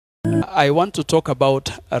I want to talk about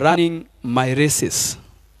running my races.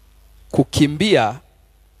 Kukimbia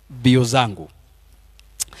mbio zangu.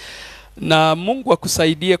 Na Mungu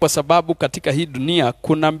akusaidie kwa sababu katika hii dunia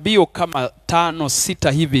kuna mbio kama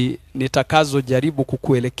 5-6 hivi nitakazo jaribu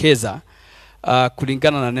kukuelekeza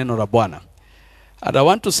kulingana na neno la Bwana. And I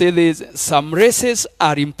want to say this, some races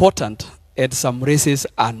are important and some races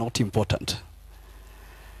are not important.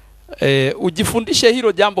 Ujifundishe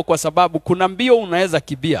hilo jambo kwa sababu kuna mbio unaweza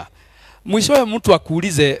kibia. Mwishowe mtu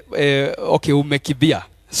akuulize okay umekibia,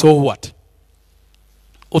 so what?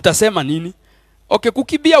 Utasema nini? Okay,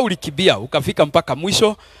 kukibia ulikibia, ukafika mpaka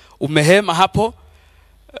mwisho, umehema hapo,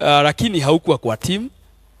 lakini haukuwa kwa timu,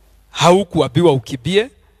 haukuambiwa ukibie.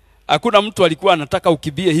 Hakuna mtu alikuwa anataka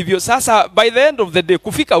ukibie hivyo. Sasa by the end of the day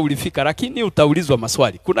kufika ulifika, lakini utaulizwa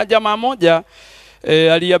maswali. Kuna jamaa moja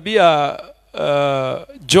aliambia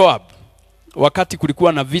Joab wakati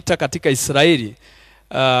kulikuwa na vita katika Israeli,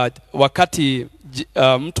 wakati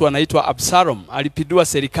mtu anaitwa Absalom alipindua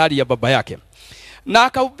serikali ya baba yake. Na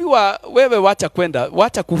akaambiwa wewe wacha kwenda,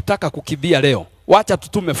 wacha kutaka kukibia leo, wacha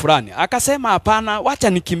tutume fulani. Akasema hapana, wacha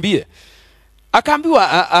nikimbie.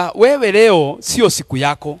 Akaambiwa wewe leo sio siku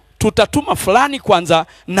yako, tutatuma fulani kwanza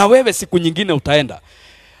na wewe siku nyingine utaenda.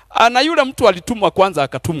 Na yule mtu alitumwa kwanza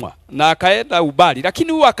akatumwa na akaenda ubali,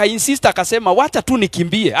 lakini huyu akainsist akasema wacha tu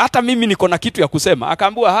nikimbie, hata mimi niko na kitu ya kusema.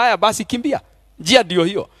 Akaambiwa haya basi kimbia, njia ndio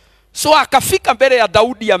hiyo. So akafika mbele ya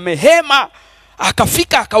Daudi amehema,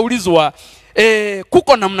 akafika akaulizwa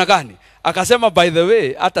kuko namna gani? Akasema by the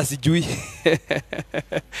way hata sijui.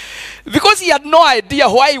 Because he had no idea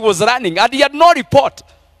why he was running and he had no report.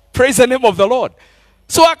 Praise the name of the Lord.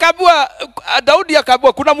 So akaambiwa, Daudi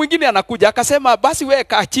akaambiwa kuna mwingine anakuja. Akasema basi wewe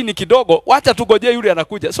kaa chini kidogo, wacha tugojee yule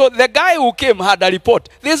anakuja. So the guy who came had a report.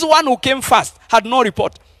 This one who came first had no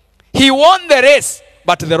report. He won the race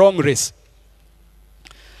but the wrong race.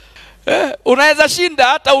 Unaweza shinda,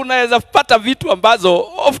 hata unaweza pata vitu ambazo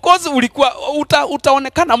of course ulikuwa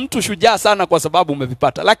utaonekana mtu shujaa sana kwa sababu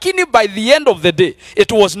umevipata, lakini by the end of the day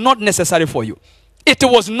it was not necessary for you. It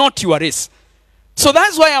was not your race. So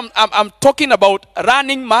that's why I'm talking about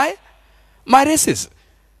running my races.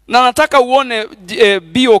 Na nataka uone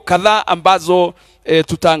bio kadhaa ambazo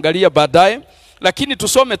tutaangalia baadaye, lakini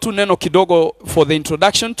tusome tu neno kidogo for the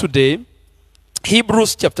introduction today.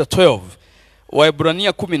 Hebrews chapter 12.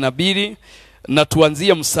 Waebrania 12 na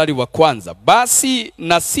tuanzie mstari wa kwanza. Basi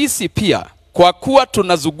na sisi pia, kwa kuwa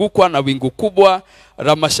tunazungukwa na wingu kubwa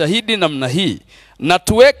la mashahidi namna hii, na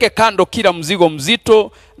tuweke kando kila mzigo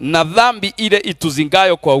mzito na dhambi ile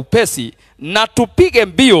ituzingayo kwa upesi, na tupige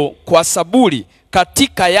mbio kwa saburi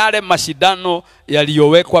katika yale mashindano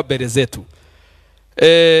yaliyowekwa mbele zetu.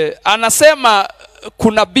 Anasema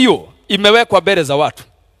kuna mbio imewekwa mbele za watu.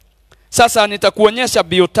 Sasa nitakuonyesha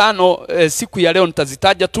mbio 5 siku ya leo,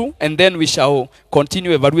 nitazitaja tu and then we shall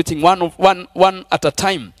continue evaluating one at a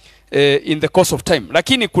time in the course of time.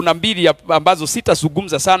 Lakini kuna mbili ambazo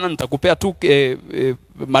sitazungumza sana, nitakupea tu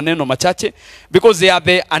maneno machache because they are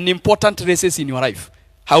the unimportant races in your life.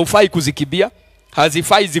 Haufai kuzikibia,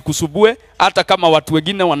 hazifai zikusubue, hata kama watu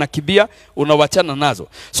wengine wanakibia unawachana nazo.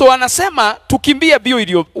 So anasema tukimbie mbio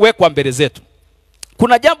iliyowekwa mbele zetu.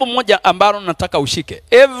 Kuna jambo moja ambalo nataka ushike.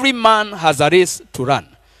 Every man has a race to run.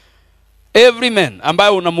 Every man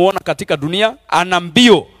ambaye unamuona katika dunia ana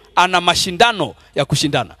mbio, ana mashindano ya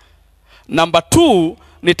kushindana. Number 2,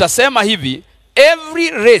 nitasema hivi, every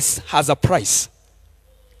race has a price.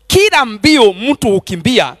 Kila mbio mtu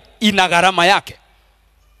ukimbia ina gharama yake.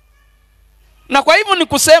 Na kwa hivyo ni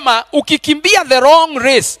kusema ukikimbia the wrong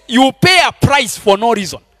race, you pay a price for no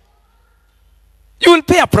reason. You will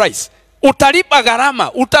pay a price. Utalipa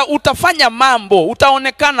gharama, utafanya mambo,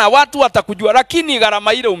 utaonekana, watu watakujua, lakini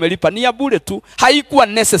gharama ile umelipa ni ya bure tu, haikuwa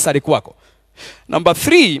necessary kwako. Number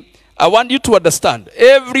 3, I want you to understand,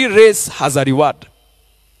 every race has a reward.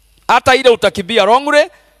 Hata ile utakibia wrong way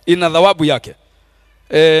ina thawabu yake.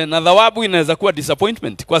 Na thawabu inaweza kuwa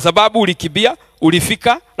disappointment kwa sababu ulikibia,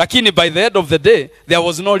 ulifika, lakini by the end of the day there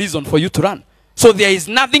was no reason for you to run. So there is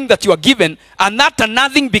nothing that you are given and that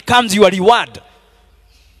nothing becomes your reward.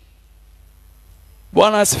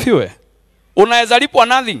 Bwana asifiwe. Unaweza lipwa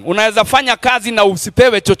nothing, unaweza fanya kazi na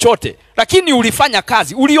usipewe chochote, lakini ulifanya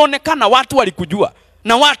kazi, ulionekana, watu walikujua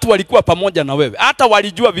na watu walikuwa pamoja na wewe. Hata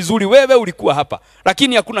walijua vizuri wewe ulikuwa hapa,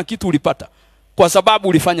 lakini hakuna kitu ulipata kwa sababu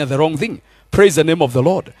ulifanya the wrong thing. Praise the name of the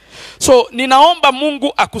Lord. So ninaomba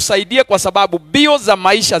Mungu akusaidie kwa sababu bio za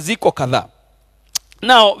maisha ziko kadhaa.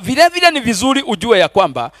 Now vile vile ni vizuri ujue ya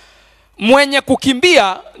kwamba mwenye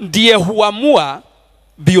kukimbia ndiye huamua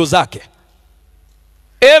bio zake.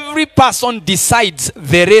 Every person decides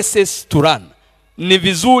the races to run. ni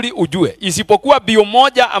vizuri ujue. Isipokuwa bio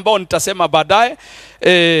moja ambao nitasema baadaye,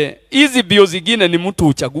 hizi bio zingine ni mtu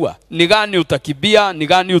uchagua. Ni gani utakibia, ni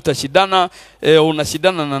gani utashidana,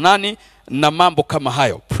 unashidana na nani na mambo kama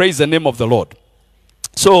hayo. Praise the name of the Lord.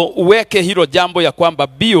 So uweke hilo jambo ya kwamba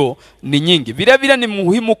bio ni nyingi. Vile vile ni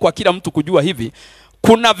muhimu kwa kila mtu kujua hivi,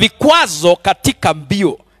 kuna vikwazo katika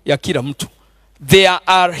mbio ya kila mtu. There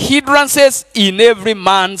are hindrances in every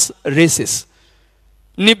man's races.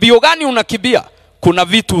 Ni bio gani unakibia? Kuna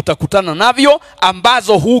vitu utakutana navyo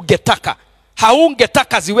ambazo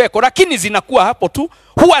haungetaka ziweko, lakini zinakuwa hapo tu,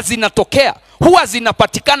 huwa zinatokea, huwa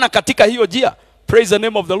zinapatikana katika hiyo njia. Praise the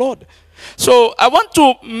name of the Lord. So I want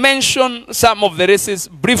to mention some of the races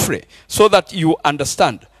briefly so that you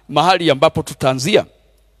understand mahali ambapo tutaanzia.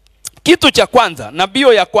 Kitu cha kwanza na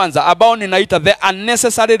bio ya kwanza ambao ninaita the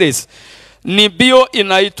unnecessary race, ni bio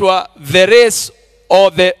inaitwa the race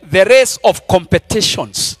or the race of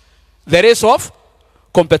competitions. The race of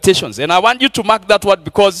competitions. And I want you to mark that word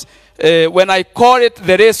because when I call it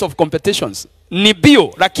the race of competitions, ni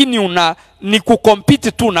bio lakini ni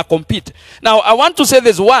kucompete tu na compete. Now I want to say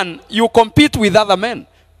this one, you compete with other men.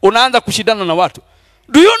 Unaanza kushindana na watu.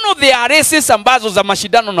 Do you know there are races ambazo za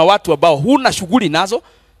mashindano na watu ambao huna shughuli nazo?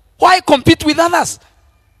 Why compete with others?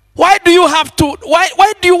 Why do you have to,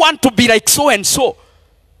 why do you want to be like so and so?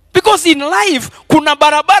 Because in life kuna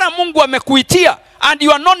barabara Mungu amekuitia, and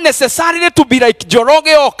you are not necessarily to be like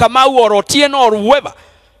Joroge or Kamau or Otieno or whoever.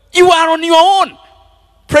 You are on your own.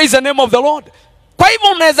 Praise the name of the Lord. Kwa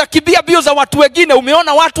hivyo unaweza kibia bio za watu wengine,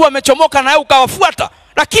 umeona watu wamechomoka na wewe ukawafuata,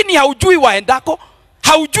 lakini haujui waendako,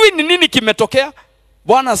 haujui ni nini kimetokea.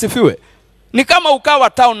 Bwana asifiwe. Ni kama ukawa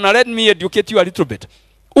town, na let me educate you a little bit.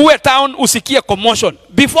 Uwe town usikie commotion.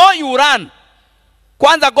 Before you run,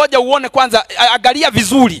 kwanza goja uone, kwanza angalia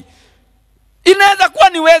vizuri. Inaweza kuwa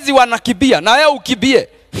ni wezi wanakibia na wewe ukibie.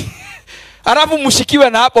 Alafu mshikiwe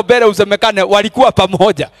na hapo mbele usemekane walikuwa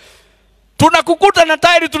pamoja. Tunakukuta na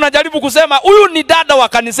tairi, tunajaribu kusema huyu ni dada wa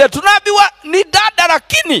kanisa. Tunaambiwa ni dada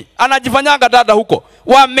lakini anajifanyanga dada huko.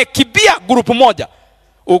 Wamekibia grupu moja.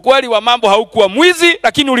 Ukweli wa mambo haukuwa mwizi,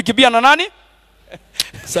 lakini ulikibia na nani?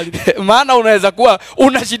 Maana unaweza kuwa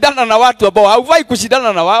unashindana na watu ambao haufai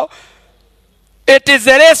kushindana na wao. It is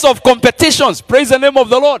a race of competitions. Praise the name of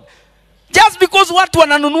the Lord. Just because watu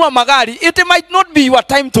wananunua magari, it might not be your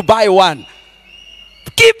time to buy one.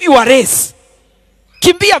 Keep your race.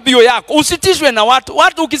 Kimbia bio yako, usitishwe na watu.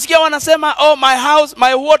 Watu ukisikia wanasema, oh my house,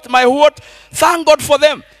 my what, thank God for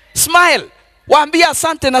them. Smile. Waambia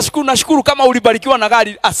asante, nashukuru kama ulibarikiwa na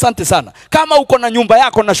gari, asante sana. Kama uko na nyumba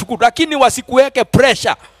yako nashukuru, lakini wasikuweke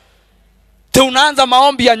pressure. Unaanza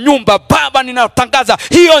maombi ya nyumba, Baba ninatangaza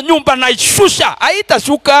hiyo nyumba naishusha.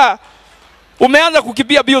 Haitashuka. Umeanza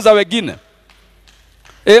kukibia bio za wengine.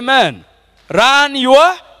 Amen. Run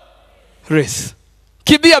your race.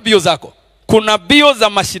 Kibia bio zako. Kuna bio za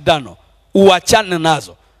mashindano, uachane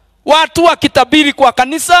nazo. Watu wakitabiri kwa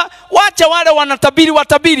kanisa, wacha wale wanatabiri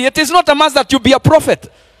watabiri. It is not a must that you be a prophet.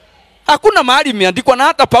 Hakuna mahali imeandikwa, na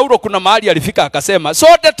hata Paulo kuna mahali alifika akasema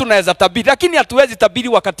sote tunaweza tabiri, lakini hatuwezi tabiri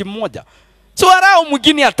wakati mmoja. So arao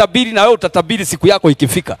mwingine atabiri na wewe utatabiri siku yako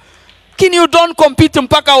ikifika. Lakini you don't compete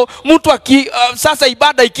mpaka mtu sasa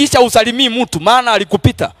ibada ikiisha usalimii mtu maana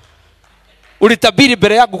alikupita. Ulitabiri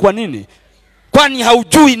mbele yako kwa nini? Kwani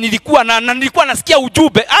haujui nilikuwa nilikuwa nasikia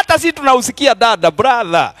ujumbe. Hata sisi tunausikia dada,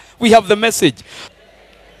 brother. We have the message.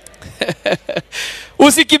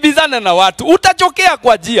 Usikibizane na watu. Utachokea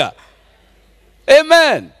kwa njia.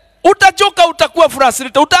 Amen. Utachoka, utakuwa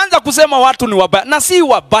frustrated. Utaanza kusema watu ni wabaya. Na si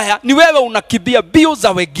wabaya, ni wewe unakibia bio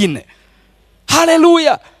za wengine.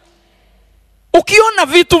 Hallelujah. Ukiona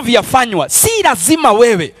vitu vyafanywa, si lazima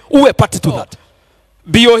wewe uwe part to that.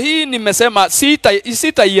 Bio hii nimesema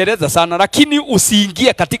sitaieleza sana, lakini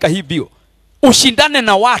usiingie katika hii bio. Ushindane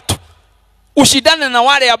na watu. Ushindane na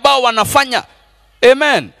wale ambao wanafanya.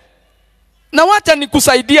 Amen. Na wacha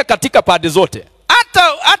nikusaidie katika pande zote.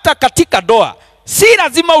 Hata katika doa, si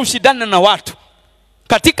lazima ushindane na watu.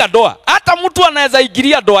 Katika doa, hata mtu anaweza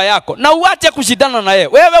ingilia doa yako na uache kushindana na yeye.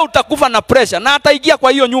 Wewe utakufa na pressure na ataingia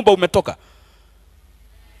kwa hiyo nyumba umetoka.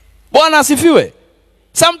 Bwana asifiwe.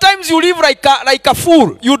 Sometimes you live like a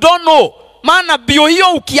fool. You don't know. Maana bio hiyo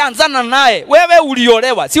ukianzana naye, wewe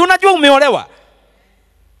uliolewa. Si unajua umeolewa?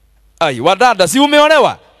 Ai, wadada, si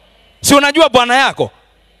umeolewa? Si unajua bwana yako?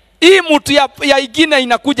 Hii mtu ya ingine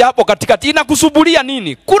inakuja hapo katikati. Inakusuburia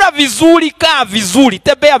nini? Kula vizuri, kaa vizuri,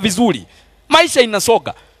 tembea vizuri. Maisha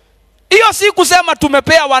inasoga. Hiyo si kusema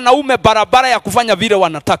tumepea wanaume barabara ya kufanya vile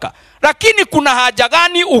wanataka. Lakini kuna haja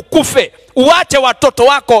gani ukufe? Uache watoto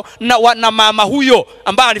wako na mama huyo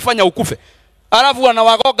ambaye alifanya ukufe. Alafu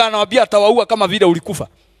anawagoga anawaambia atawaua kama vile ulikufa.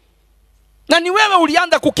 Na ni wewe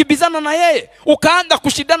ulianza kukibizana na yeye, ukaanza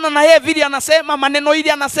kushindana na yeye vile anasema, maneno ili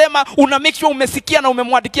anasema, una make sure umesikia na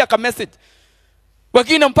umemwandikia ka message.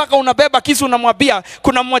 Wengine mpaka unabeba kisu unamwambia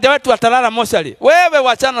kuna mmoja wetu atalala mochari. Wewe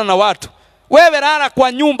wachana na watu. Wewe lala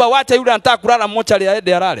kwa nyumba, wacha yule anataka kulala mochari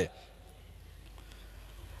aende alale.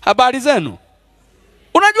 Habari zenu?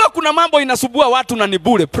 Unajua kuna mambo inasubua watu na ni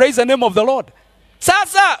bure. Praise the name of the Lord.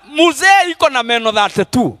 Sasa mzee iko na meno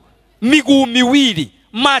 32, miguu miwili,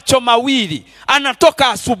 macho mawili, anatoka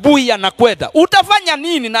asubuhi anakwenda. Utafanya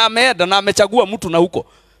nini na ameenda na amechagua mtu na huko?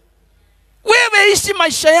 Wewe ishi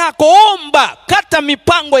maisha yako, omba, kata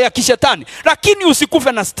mipango ya kishetani, lakini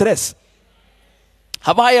usikufe na stress.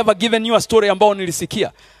 Have I ever given you a story ambao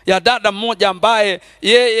nilisikia ya dada mmoja ambaye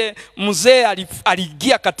yeye mzee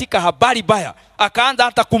aliingia katika habari baya, akaanza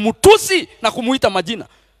hata kumutusi na kumuita majina.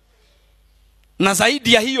 Na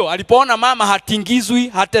zaidi ya hiyo, alipoona mama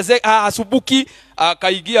hatingizwi, hasubuki,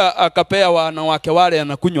 akaingia akapea wanawake wale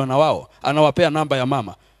anakunywa na wao, anawapea namba ya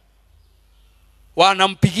mama.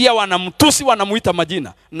 Wanampigia, wanamtusi, wanamuita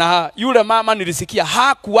majina. Na yule mama nilisikia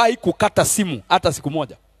hakuwahi kukata simu hata siku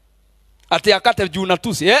moja. Ati akate juu na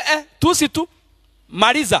tusi. Tusi tu.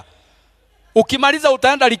 Maliza. Ukimaliza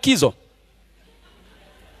utaenda likizo.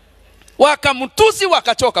 Wakamtusi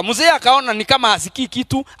wakachoka. Mzee akaona ni kama hasikii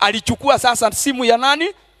kitu, alichukua sasa simu ya nani?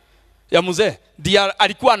 Ya mzee. Ndiye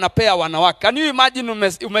alikuwa anapea wanawake. Can you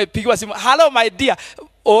imagine umepigiwa simu? Hello my dear.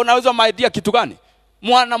 Unaweza my dear kitu gani?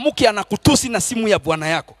 Mwanamke anakutusi na simu ya bwana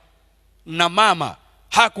yako. Na mama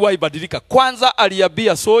hakuwahi badilika. Kwanza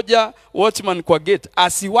aliambia soja watchman kwa gate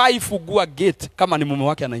asiwahi fungua gate kama ni mume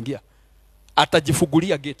wake anaingia.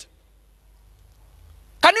 Atajifungulia gate.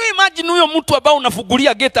 Can you imagine huyo mtu ambao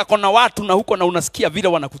unafungulia gate akona watu na huko na unasikia vile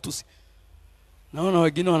wanakutusi? Naona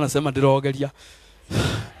wengine wanasema ndirogelia.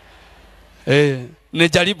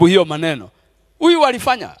 Nijaribu hiyo maneno. Huyu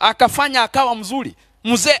alifanya, akafanya akawa mzuri.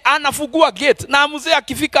 Mzee anafungua gate na mzee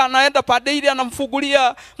akifika anaenda pande ile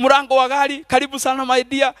anamfungulia mlango wa gari, karibu sana my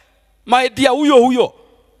dear. My dear huyo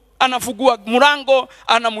anafungua mlango,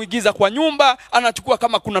 anamuigiza kwa nyumba, anachukua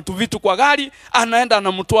kama kuna tu vitu kwa gari, anaenda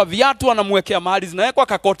anamtoa viatu, anamwekea mahali zinawekwa,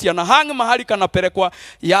 kakoti anahang mahali kanapelekwa,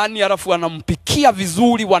 yani alafu anampikia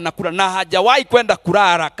vizuri, wanakula, na hajawahi kwenda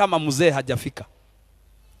kulala kama mzee hajafika.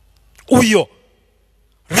 Huyo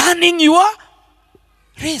running your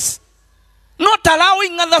race, not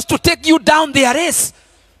allowing others to take you down their race.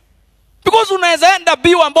 Because unaweza enda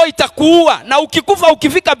biwa ambayo itakuua, na ukikufa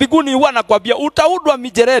ukifika biguni huwa nakwambia utaudwa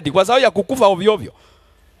mijeredi kwa sababu ya kukufa ovyo ovyo.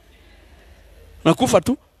 Nakufa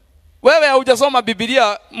tu. Wewe hujasoma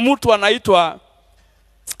Biblia, mtu anaitwa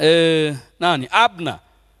nani? Abner,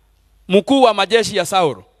 mkuu wa majeshi ya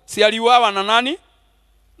Saul. Si aliuawa na nani?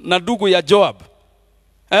 Na ndugu ya Joab.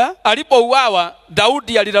 Alipouawa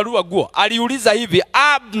Daudi alirarua nguo. Aliuliza hivi,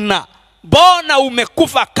 Abner, mbona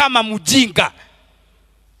umekufa kama mjinga?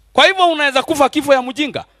 Kwa hivyo unaweza kufa kifo ya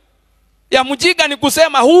mjinga. Ya mjinga ni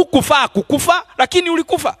kusema hukufaa kukufa, lakini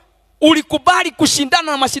ulikufa. Ulikubali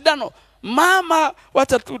kushindana na mashindano. Mama,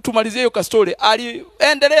 wacha tumalizie hiyo story.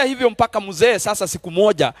 Aliendelea hivyo mpaka mzee sasa siku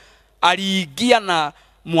moja aliingia na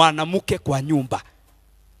mwanamke kwa nyumba.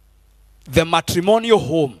 The matrimonial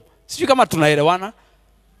home. Sijui kama tunaelewana.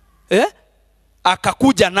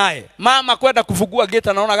 Akakuja naye. Mama kwenda kufungua gate,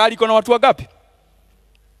 anaona gari iko na watu wangapi?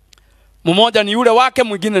 Mmoja ni yule wake,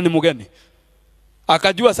 mwingine ni mgeni.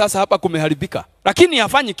 Akajua sasa hapa kumeharibika. Lakini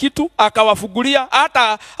hafanyi kitu, akawafungulia.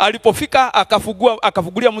 Hata alipofika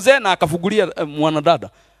akafungulia mzee na akafungulia mwanadada.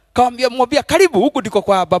 Akamwambia karibu, huku ndiko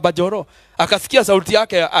kwa baba Joro. Akasikia sauti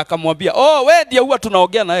yake, akamwambia, wewe ndiye huwa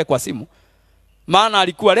tunaongea naye kwa simu. Maana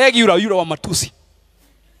alikuwa regi yule wa matusi.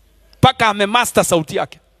 Paka amemaster sauti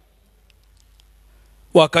yake.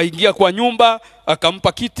 Wakaingia kwa nyumba,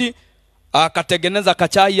 akampa kiti, akatengeneza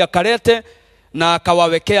kachai akalete na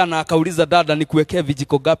akawawekea, na akauliza dada, nikuwekea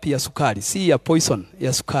vijiko gapi ya sukari? Si ya poison,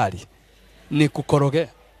 ya sukari. Nikukorogea.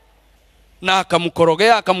 Na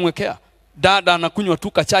akamkorogea, akamwekea. Dada anakunywa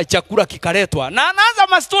tu kachai, chakula kikaletwa. Na anaanza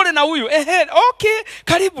mastori na huyu. Okay,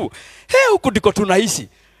 karibu. Huku ndiko tunaishi.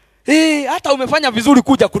 Hata umefanya vizuri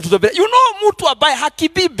kuja kututembelea. You know, mtu ambaye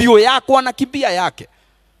hakibii bio yako anakimbia yake.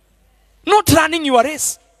 Not running your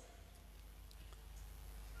race.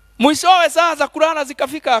 Mwishowe saa za kulala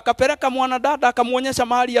zikafika, akapeleka mwanadada, akamuonyesha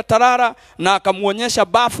mahali ya tarara, na akamuonyesha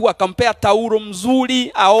bafu, akampea taulo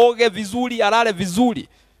mzuri, aoge vizuri, alale vizuri.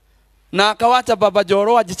 Na akawacha baba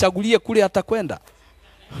Joro ajichagulie kule atakwenda.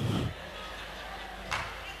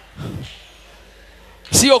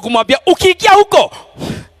 Sio kumwambia ukiingia huko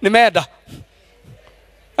nimeenda.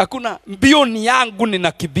 Hakuna, mbio ni yangu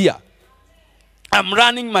ninakimbia. I'm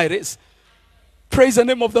running my race. Praise the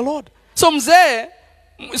name of the Lord. So mzee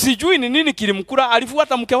sijui ni nini kilimkura,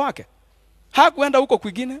 alifuata mke wake. Hakuenda huko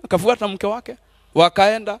kwingine, akafuata mke wake.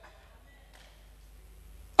 Wakaenda.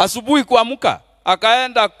 Asubuhi kuamka,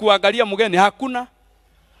 akaenda kuangalia mgeni, hakuna.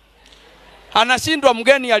 Anashindwa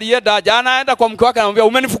mgeni alienda aje. Anaenda kwa mke wake anamwambia,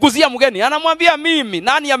 "Umenifukuzia mgeni." Anamwambia, "Mimi,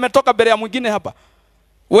 nani ametoka mbele ya mwingine hapa?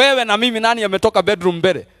 Wewe na mimi, nani ametoka bedroom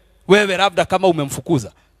mbele? Wewe labda kama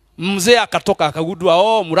umemfukuza." Mzee akatoka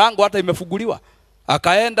akagundua, mlango hata imefunguliwa.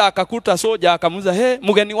 Akaenda akakuta soja, akamuuliza, "He,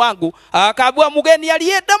 mgeni wangu?" Akaambia mgeni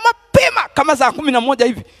alienda mapema kama saa 11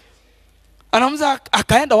 hivi. Anamuuliza,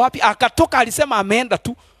 "Akaenda wapi?" Akatoka, alisema ameenda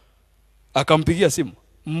tu. Akampigia simu.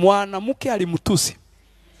 Mwanamke alimtusi.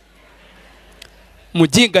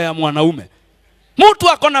 Mjinga ya mwanaume. Mtu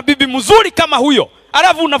ako na bibi mzuri kama huyo,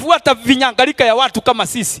 alafu unafuata vinyangalika ya watu kama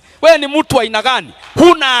sisi. Wewe ni mtu wa aina gani?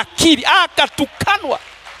 Huna akili. Akatukanwa.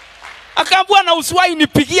 Akaambia, "Na usiwahi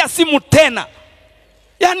nipigia simu tena."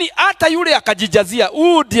 Yani hata yule akajijazia,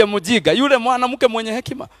 ndiye mjinga, yule mwanamke mwenye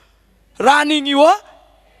hekima. Running you are.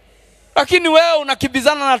 Lakini wewe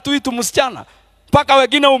unakibizana na tuitu msichana. Paka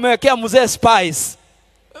wengine umewekea mzee spice.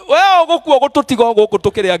 Wewe ugokuwa gututiga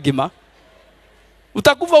gukutukiria ngima.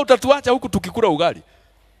 Utakufa, utatuacha huku tukikula ugali.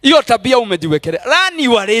 Hiyo tabia umejiwekelea. Run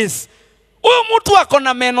your race. Huyu mtu ako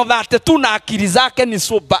na meno dhate tu na akili zake ni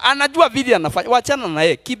soba. Anajua vile anafanya. Wachana na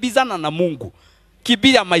yeye, kibizana na Mungu.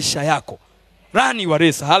 Kibia maisha yako. Run your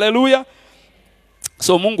race. Hallelujah.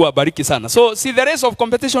 So Mungu abariki sana. So see the race of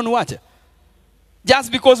competition uache.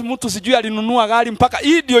 Just because mtu sijui alinunua gari mpaka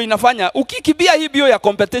hii ndio inafanya ukikibia hii bio ya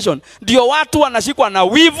competition ndio watu wanashikwa na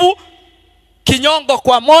wivu, kinyongo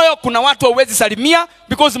kwa moyo. Kuna watu hawezi salimia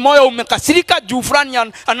because moyo umekasirika juu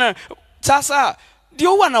fulani sasa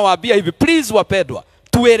ndio huwa nawaambia hivi, please wapendwa,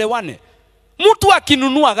 tuelewane. Mtu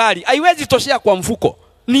akinunua gari haiwezi toshea kwa mfuko,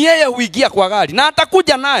 ni yeye huingia kwa gari na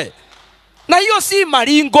atakuja naye. Na hiyo si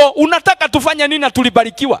maringo. Unataka tufanye nini na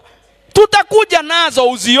tulibarikiwa? Tutakuja nazo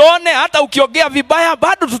uzione, hata ukiongea vibaya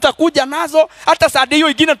bado tutakuja nazo, hata saa hiyo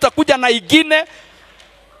ingine tutakuja na ingine.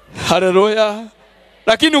 Haleluya.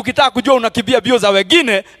 Lakini ukitaka kujua unakibia bio za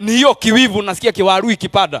wengine, ni hiyo kiwivu, unasikia kiwarui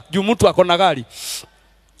kipada juu mtu ako na gari.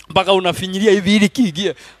 Mpaka unafinyilia hivi ili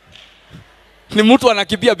kiingie. Ni mtu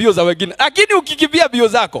anakibia bio za wengine. Lakini ukikibia bio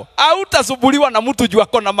zako, hautasumbuliwa na mtu juu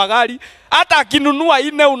ako na magari. Hata akinunua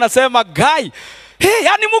 4 unasema, "Guy,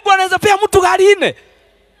 yani Mungu anaweza pea mtu gari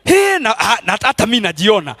 4." Na hata mimi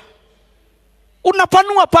najiona.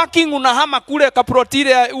 Unapanua parking, unahama kule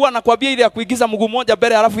kaprotile, huwa nakwambia ile ya kuigiza mguu mmoja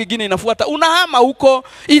mbele alafu nyingine inafuata. Unahama huko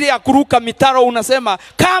ile ya kuruka mitaro, unasema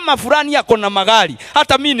kama fulani yako na magari,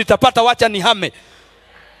 hata mimi nitapata, wacha nihame.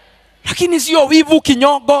 Lakini sio wivu,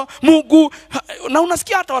 kinyongo, Mungu. Na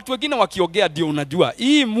unasikia hata watu wengine wakiongea ndio unajua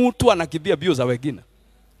hii mtu anakibia bio za wengine.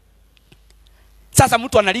 Sasa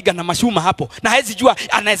mtu analiga na mashuma hapo na hawezi jua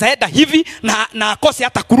anaweza enda hivi na akose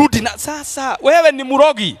hata kurudi. Na sasa wewe ni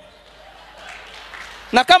murogi.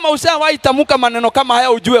 Na kama ushawahi tamuka maneno kama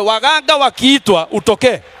haya, ujue waganga wakiitwa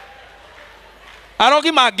utoke.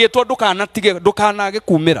 Arogi magetwa ndukanage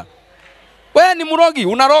kumira. Wewe ni murogi,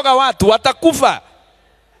 unaroga watu watakufa.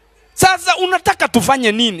 Sasa unataka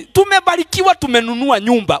tufanye nini? Tumebarikiwa, tumenunua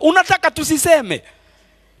nyumba. Unataka tusiseme?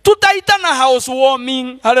 Tutaita na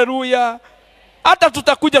housewarming. Hallelujah. Hata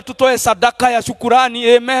tutakuja tutoe sadaka ya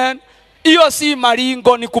shukurani. Amen. Hiyo si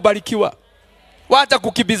maringo, ni kubarikiwa. Wacha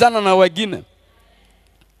kukibizana na wengine.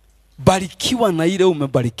 Barikiwa na ile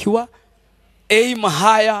umebarikiwa. Aim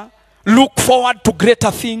higher. Look forward to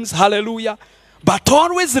greater things. Hallelujah. But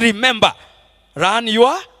always remember, run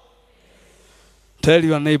your, tell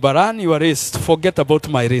your neighbor, run your race. Forget about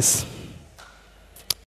my race.